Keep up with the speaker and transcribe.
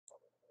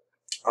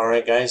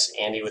Alright guys,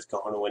 Andy with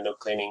Kahuna Window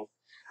Cleaning.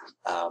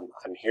 I'm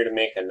here to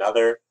make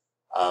another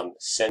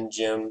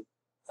SendJim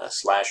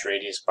 /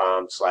 Radius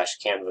Bomb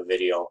 / Canva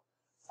video.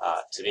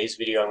 Today's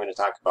video I'm going to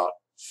talk about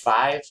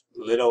 5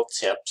 little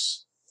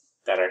tips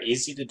that are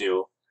easy to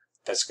do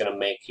that's going to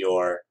make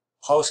your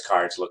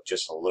postcards look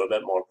just a little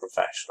bit more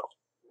professional.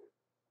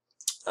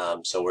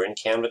 So we're in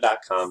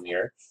Canva.com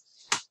here,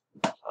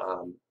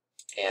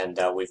 and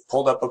we've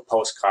pulled up a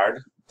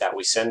postcard that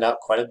we send out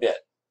quite a bit.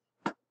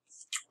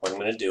 What I'm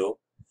going to do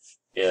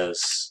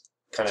is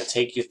kind of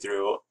take you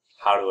through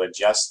how to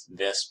adjust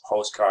this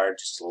postcard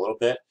just a little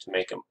bit to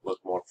make it look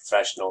more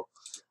professional.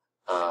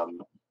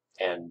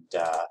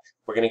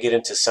 We're going to get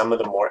into some of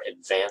the more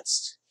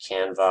advanced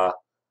Canva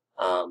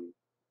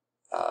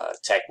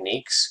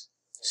techniques.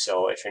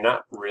 So if you're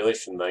not really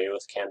familiar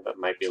with Canva, it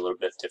might be a little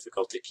bit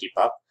difficult to keep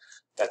up.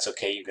 That's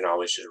okay. You can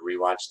always just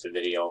rewatch the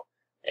video,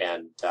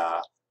 and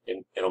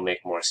it'll make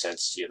more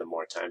sense to you the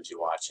more times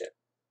you watch it.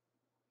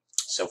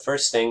 So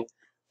first thing,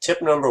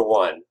 tip number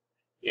 1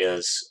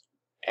 is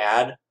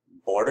add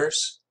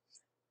borders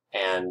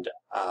and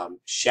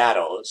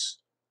shadows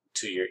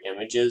to your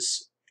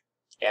images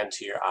and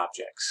to your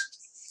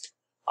objects.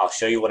 I'll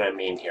show you what I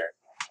mean here.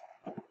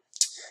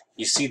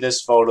 You see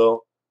this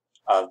photo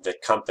of the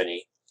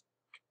company.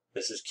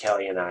 This is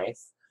Kelly and I.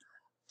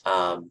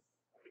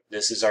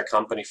 This is our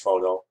company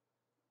photo.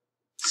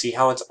 See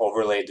how it's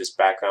overlaid this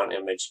background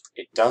image?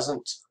 It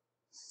doesn't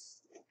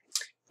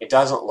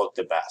look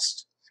the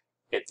best.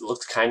 It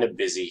looks kind of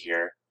busy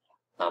here.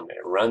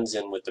 It runs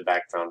in with the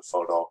background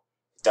photo.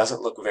 It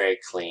doesn't look very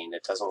clean.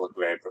 It doesn't look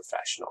very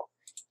professional.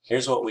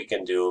 Here's what we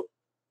can do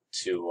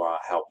to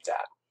help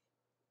that.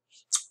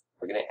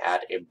 We're going to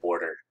add a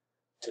border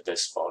to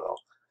this photo.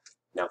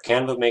 Now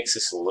Canva makes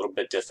this a little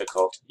bit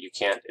difficult.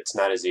 It's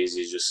not as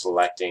easy as just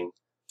selecting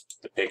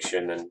the picture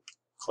and then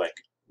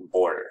click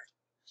border.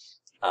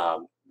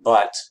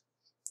 But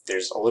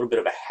there's a little bit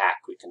of a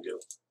hack we can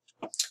do.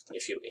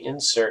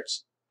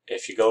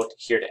 If you go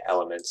here to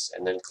elements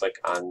and then click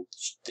on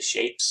the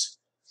shapes,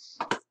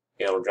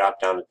 it'll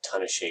drop down a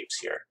ton of shapes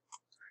here.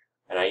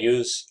 And I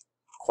use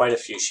quite a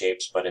few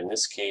shapes, but in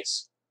this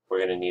case we're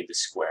going to need the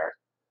square.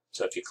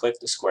 So if you click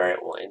the square,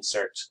 it will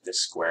insert this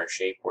square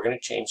shape. We're going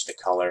to change the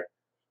color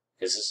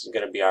because this is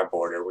going to be our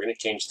border. We're going to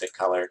change the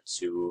color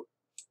to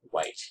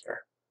white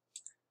here.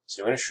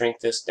 So we're going to shrink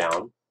this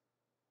down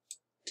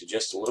to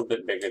just a little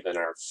bit bigger than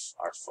our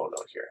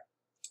photo here.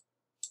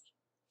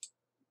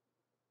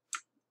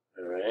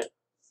 Alright.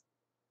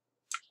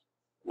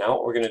 Now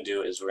what we're going to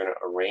do is we're going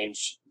to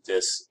arrange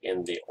this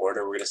in the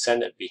order. We're going to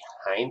send it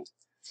behind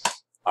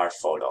our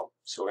photo.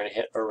 So we're going to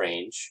hit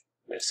arrange.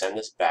 We're going to send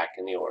this back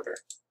in the order.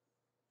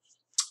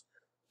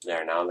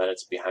 There, now that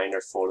it's behind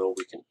our photo,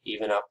 we can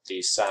even up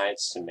these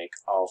sides to make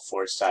all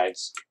 4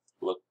 sides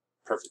look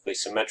perfectly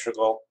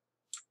symmetrical.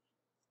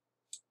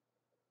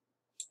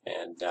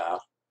 And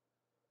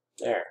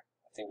there,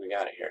 I think we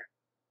got it here.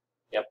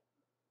 Yep.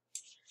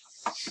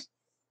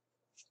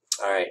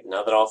 Alright,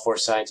 now that all 4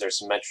 sides are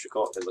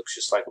symmetrical, it looks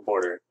just like a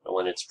border. But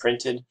when it's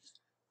printed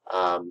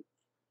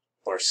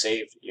or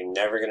saved, you're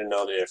never going to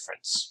know the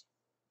difference.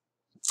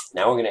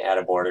 Now we're going to add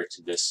a border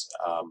to this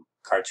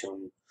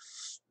cartoon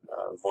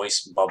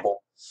voice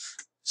bubble.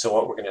 So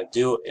what we're going to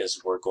do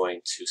is we're going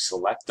to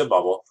select the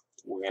bubble,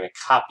 we're going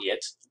to copy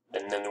it,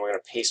 and then we're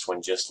going to paste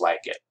one just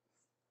like it.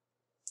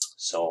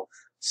 So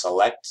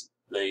select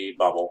the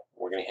bubble,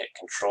 we're going to hit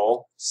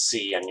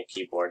Control-C on your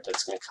keyboard,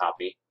 that's going to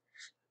copy.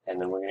 And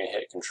then we're going to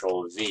hit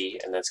Control-V,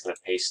 and that's going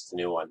to paste the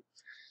new one.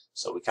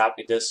 So we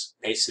copied this,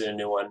 pasted a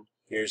new one.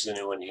 Here's the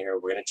new one here.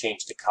 We're going to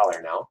change the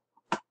color now.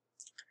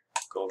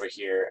 Go over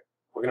here.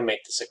 We're going to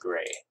make this a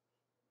gray.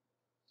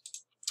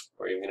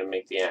 We're even going to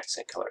make the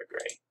accent color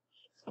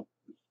gray.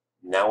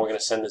 Now we're going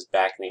to send this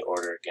back in the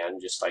order again,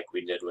 just like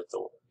we did with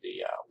the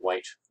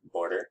white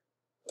border.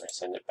 We're going to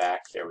send it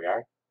back. There we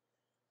are.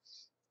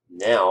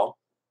 Now,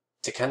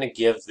 to kind of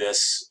give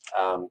this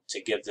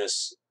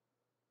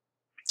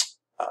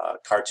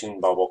cartoon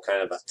bubble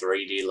kind of a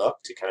 3D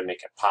look, to kind of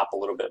make it pop a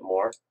little bit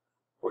more,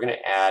 we're going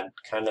to add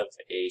kind of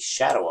a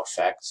shadow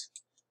effect,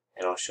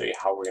 and I'll show you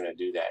how we're going to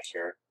do that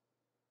here.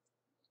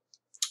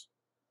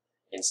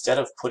 Instead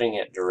of putting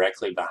it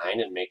directly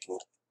behind and making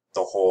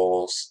the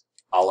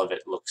all of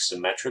it look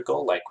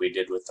symmetrical like we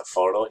did with the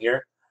photo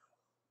here,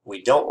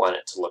 we don't want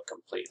it to look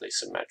completely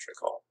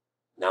symmetrical.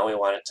 Now we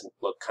want it to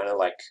look kind of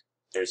like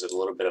there's a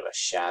little bit of a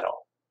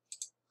shadow.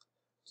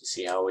 You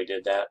see how we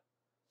did that?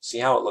 See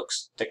how it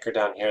looks thicker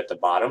down here at the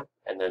bottom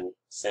and then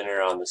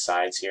thinner on the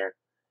sides here?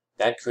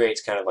 That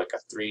creates kind of like a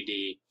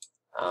 3D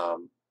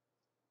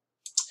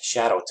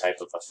shadow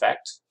type of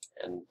effect,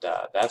 and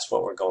that's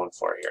what we're going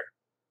for here.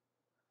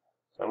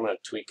 So I'm going to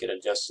tweak it,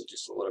 adjust it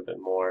just a little bit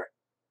more.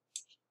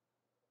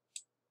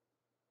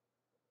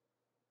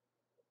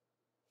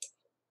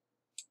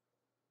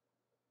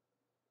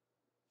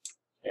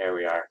 There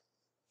we are.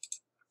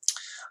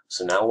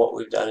 So now what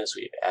we've done is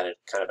we've added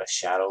kind of a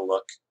shadow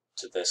look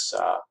to this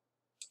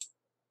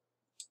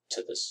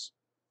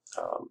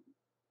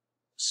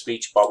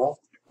speech bubble,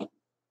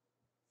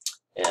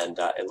 and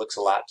it looks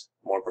a lot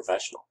more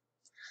professional.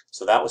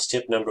 So that was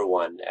tip number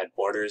 1, add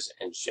borders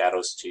and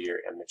shadows to your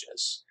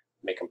images.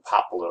 Make them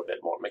pop a little bit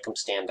more, make them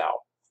stand out.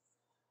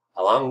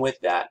 Along with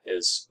that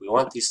is we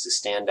want these to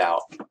stand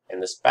out,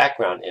 and this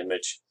background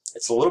image,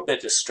 it's a little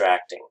bit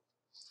distracting.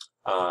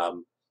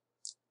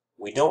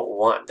 We don't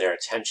want their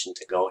attention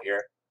to go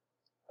here.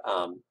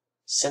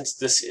 Since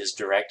this is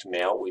direct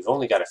mail, we've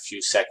only got a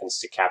few seconds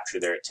to capture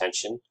their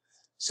attention,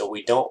 so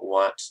we don't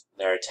want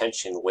their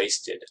attention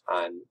wasted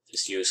on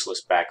this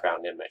useless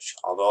background image.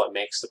 Although it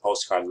makes the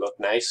postcard look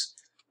nice,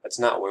 that's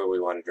not where we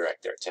want to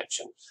direct their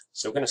attention.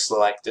 So we're going to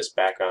select this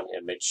background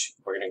image.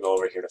 We're going to go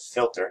over here to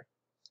Filter,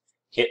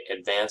 hit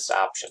Advanced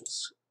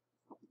Options,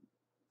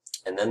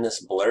 and then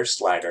this blur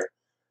slider.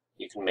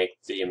 You can make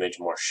the image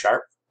more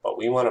sharp, but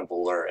we want to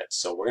blur it.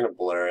 So we're going to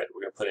blur it.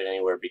 We're going to put it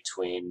anywhere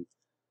between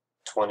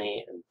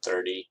 20 and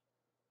 30.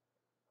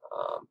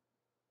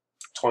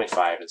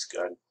 25 is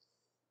good.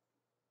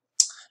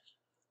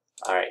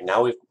 Alright,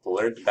 now we've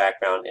blurred the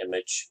background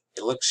image.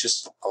 It looks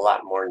just a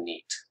lot more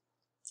neat.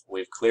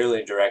 We've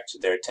clearly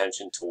directed their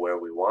attention to where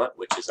we want,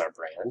 which is our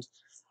brand,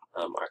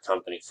 our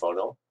company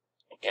photo,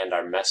 and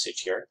our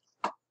message here.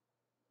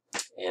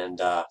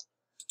 And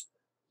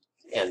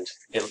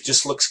it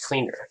just looks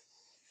cleaner.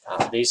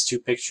 These two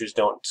pictures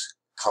don't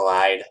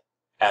collide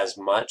as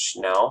much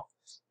now,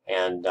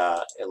 and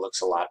it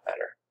looks a lot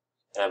better.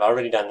 And I've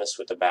already done this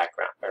with the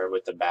background, or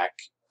with the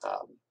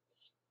background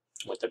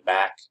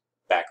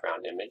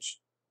image,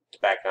 the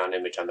background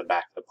image on the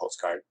back of the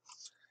postcard.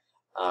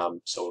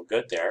 So we're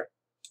good there.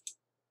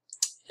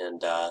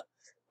 And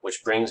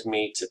which brings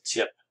me to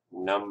tip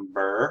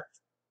number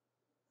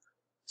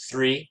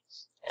 3,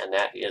 and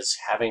that is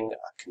having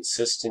a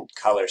consistent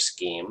color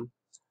scheme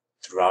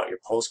throughout your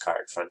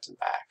postcard, front and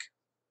back.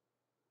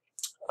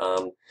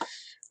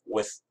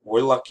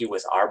 We're lucky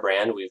with our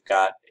brand. We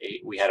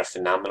had a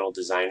phenomenal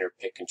designer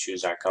pick and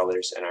choose our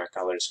colors, and our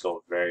colors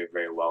go very,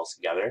 very well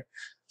together.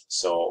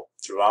 So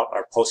throughout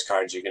our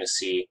postcards, you're going to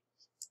see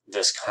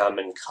this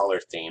common color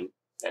theme,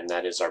 and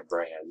that is our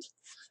brand.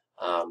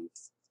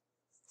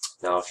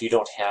 Now, if you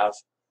don't have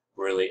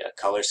really a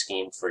color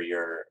scheme for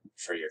your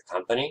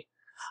company,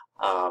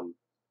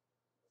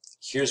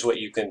 here's what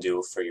you can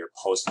do for your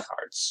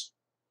postcards.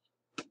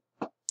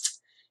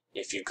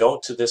 If you go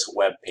to this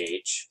web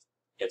page,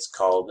 it's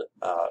called,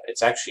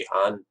 it's actually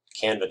on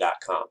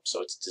Canva.com.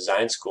 So it's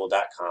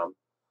designschool.com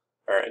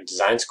or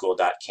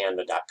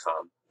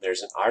designschool.canva.com.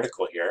 There's an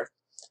article here,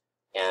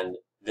 and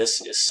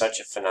this is such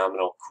a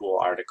phenomenal, cool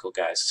article,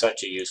 guys.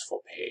 Such a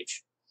useful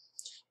page.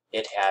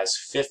 It has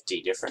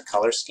 50 different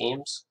color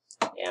schemes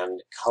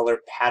and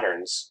color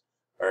patterns,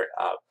 or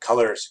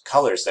colors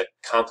that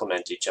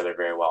complement each other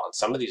very well. And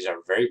some of these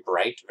are very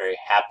bright, very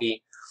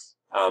happy.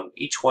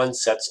 Each one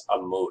sets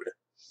a mood,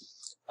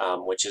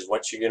 which is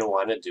what you're going to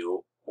want to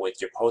do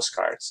with your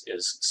postcards,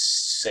 is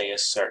say a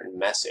certain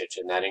message,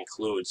 and that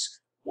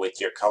includes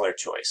with your color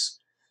choice.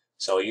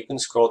 So you can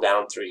scroll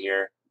down through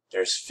here.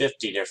 There's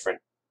 50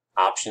 different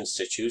options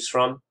to choose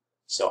from.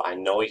 So I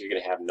know you're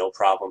going to have no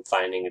problem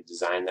finding a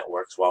design that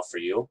works well for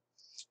you.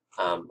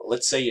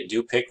 Let's say you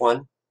do pick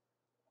one.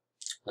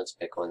 Let's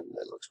pick one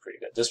that looks pretty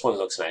good. This one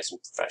looks nice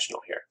and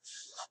professional here.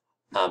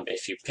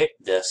 If you pick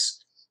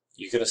this,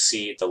 you're going to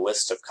see the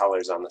list of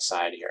colors on the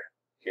side here.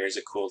 Here's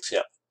a cool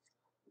tip.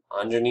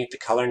 Underneath the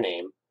color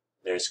name,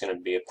 there's going to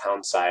be a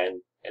pound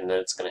sign, and then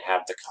it's going to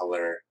have the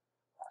color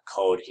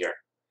code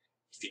here.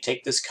 If you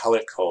take this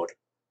color code,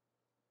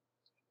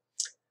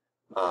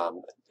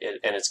 and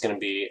it's going to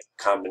be a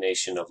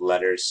combination of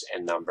letters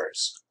and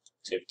numbers.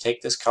 So if you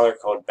take this color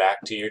code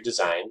back to your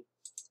design,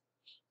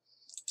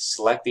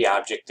 select the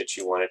object that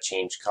you want to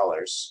change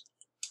colors,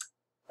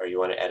 or you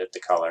want to edit the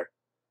color,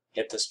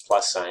 hit this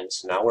plus sign.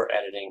 So now we're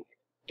editing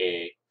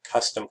a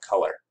custom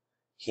color.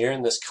 Here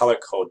in this color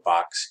code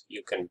box,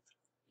 you can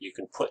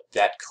put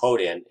that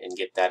code in and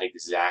get that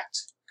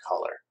exact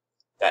color,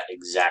 that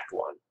exact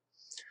one.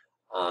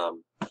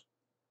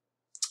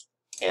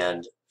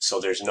 And so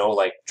there's no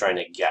like trying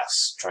to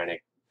guess, trying to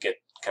get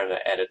kind of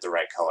edit the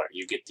right color.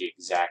 You get the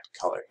exact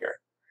color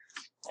here.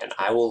 And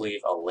I will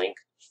leave a link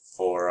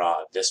for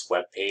this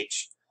web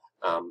page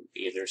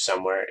either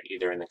somewhere,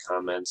 either in the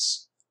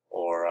comments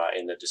or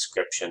in the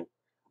description.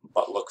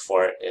 But look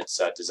for it. It's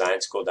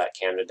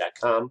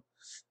designschool.canva.com,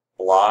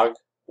 blog,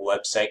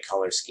 website,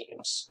 color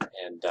schemes.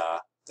 And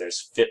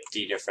there's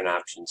 50 different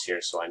options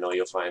here, so I know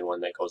you'll find one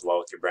that goes well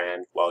with your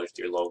brand, well with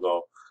your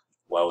logo,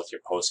 well with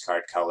your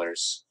postcard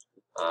colors,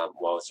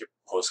 well with your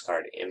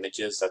postcard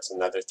images. That's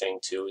another thing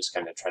too, is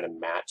kind of try to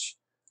match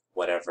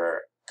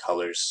whatever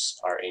colors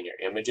are in your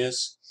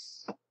images.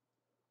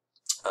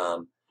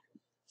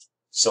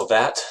 So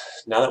that,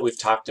 now that we've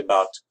talked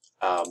about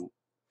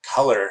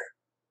color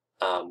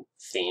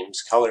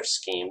themes, color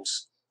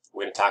schemes,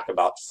 we're going to talk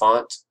about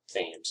font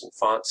themes and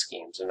font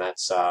schemes, and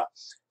that's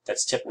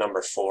tip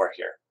number 4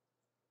 here.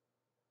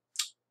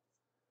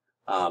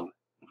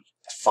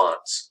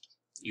 Fonts.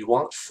 You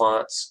want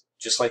fonts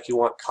just like you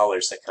want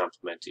colors that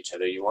complement each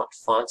other. You want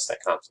fonts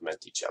that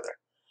complement each other.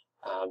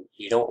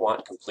 You don't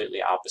want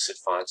completely opposite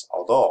fonts,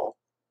 although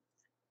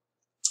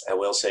I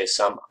will say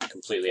some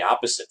completely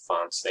opposite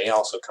fonts, they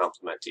also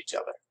complement each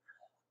other.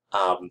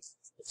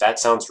 If that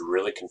sounds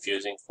really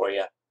confusing for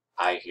you,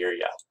 I hear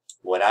you.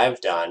 What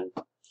I've done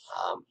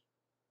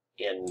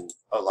in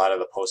a lot of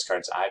the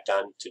postcards I've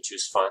done to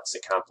choose fonts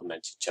that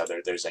complement each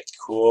other, there's a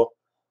cool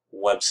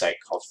website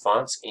called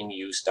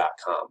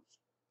fontsinuse.com.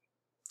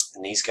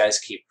 And these guys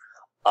keep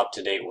up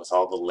to date with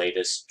all the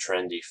latest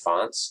trendy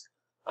fonts,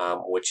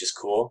 which is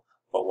cool.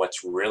 But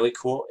what's really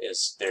cool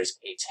is there's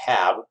a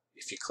tab.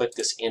 If you click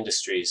this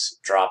industries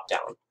drop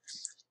down,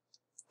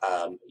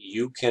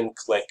 you can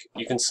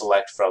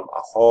select from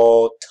a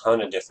whole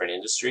ton of different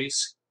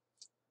industries,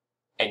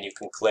 and you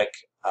can click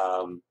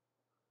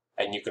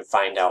and you can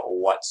find out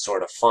what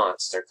sort of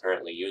fonts they're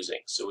currently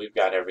using. So we've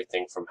got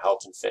everything from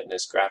health and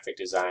fitness, graphic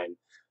design,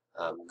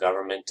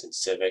 government and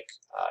civic,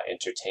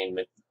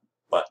 entertainment.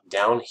 But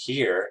down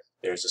here,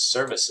 there's a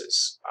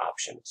services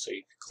option. So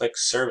you can click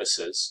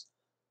services,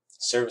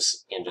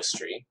 service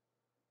industry.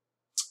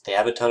 They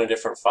have a ton of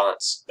different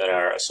fonts that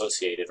are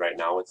associated right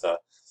now with the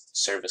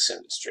service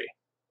industry.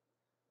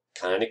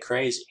 Kind of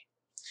crazy.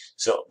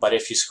 So, but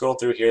if you scroll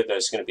through here,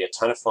 there's going to be a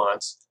ton of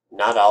fonts.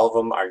 Not all of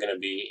them are going to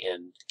be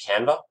in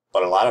Canva,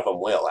 but a lot of them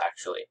will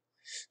actually.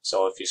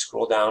 So if you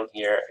scroll down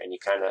here, and you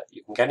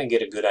can kind of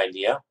get a good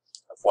idea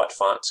of what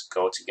fonts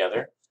go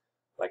together.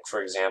 Like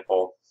for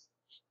example,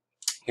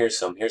 here's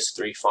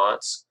 3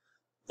 fonts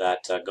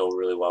that go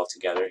really well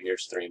together.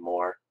 Here's 3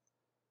 more.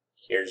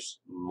 Here's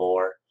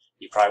more.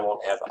 You probably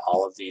won't have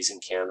all of these in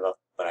Canva,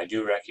 but I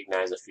do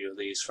recognize a few of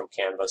these from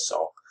Canva.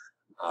 So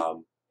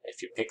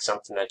if you pick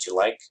something that you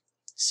like,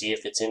 see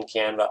if it's in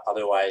Canva.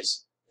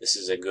 Otherwise, this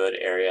is a good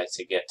area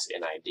to get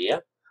an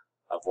idea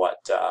of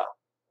what's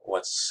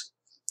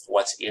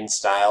in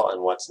style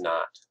and what's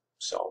not.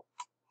 So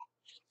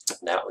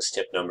that was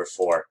tip number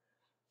 4.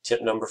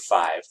 Tip number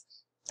 5,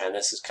 and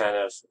this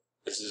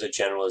is a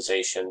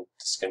generalization.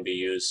 This can be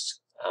used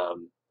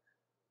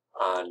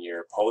on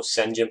your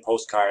SendJim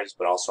postcards,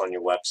 but also on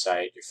your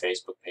website, your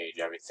Facebook page,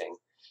 everything.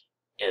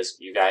 Is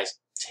you guys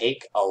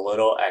take a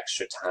little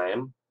extra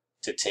time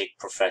to take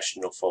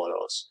professional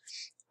photos.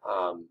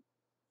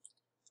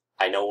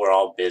 I know we're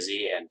all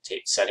busy, and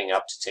setting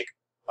up to take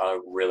a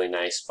really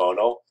nice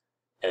photo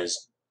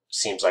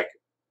seems like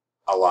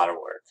a lot of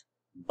work,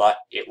 but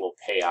it will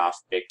pay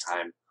off big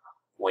time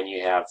when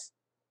you have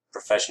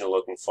professional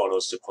looking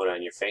photos to put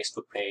on your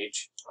Facebook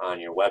page, on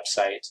your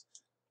website,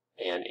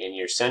 and in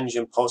your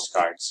SendJim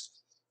postcards.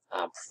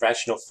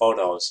 Professional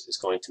photos is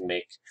going to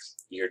make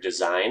your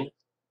design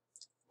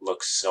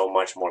look so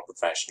much more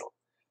professional.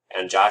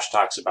 And Josh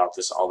talks about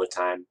this all the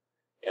time,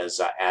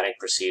 is adding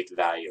perceived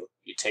value.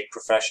 You take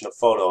professional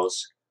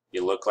photos,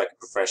 you look like a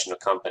professional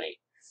company,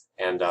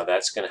 and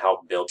that's going to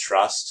help build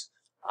trust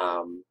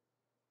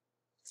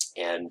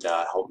and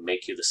help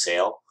make you the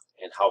sale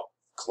and help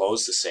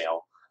close the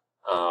sale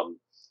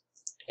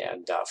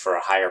for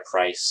a higher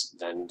price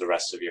than the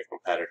rest of your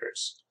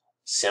competitors,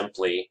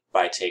 simply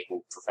by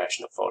taking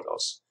professional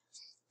photos.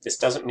 This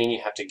doesn't mean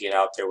you have to get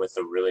out there with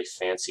a really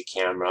fancy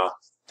camera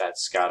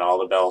that's got all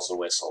the bells and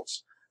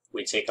whistles.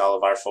 We take all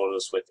of our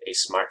photos with a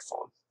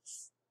smartphone.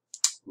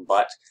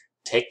 But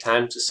take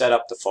time to set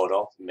up the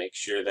photo. Make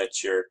sure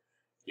that you're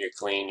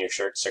clean, your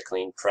shirts are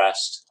clean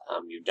pressed,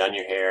 you've done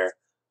your hair,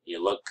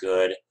 you look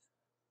good.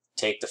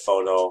 Take the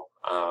photo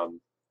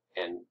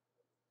and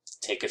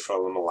take it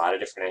from a lot of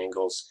different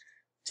angles.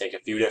 Take a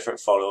few different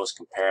photos,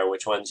 compare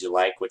which ones you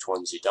like, which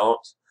ones you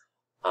don't,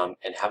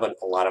 and have a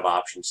lot of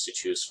options to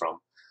choose from.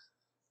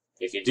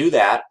 If you do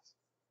that,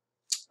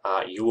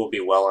 you will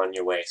be well on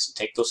your way. So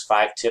take those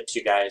 5 tips,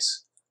 you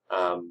guys.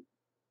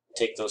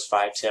 Take those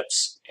 5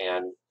 tips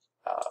and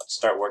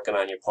start working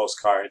on your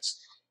postcards.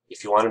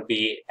 If you want to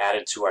be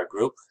added to our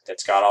group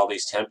that's got all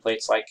these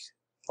templates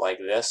like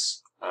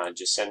this,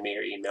 just send me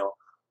your email.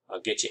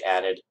 I'll get you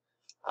added.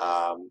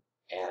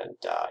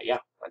 Yeah,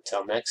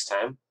 until next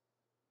time,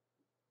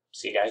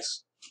 see you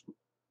guys.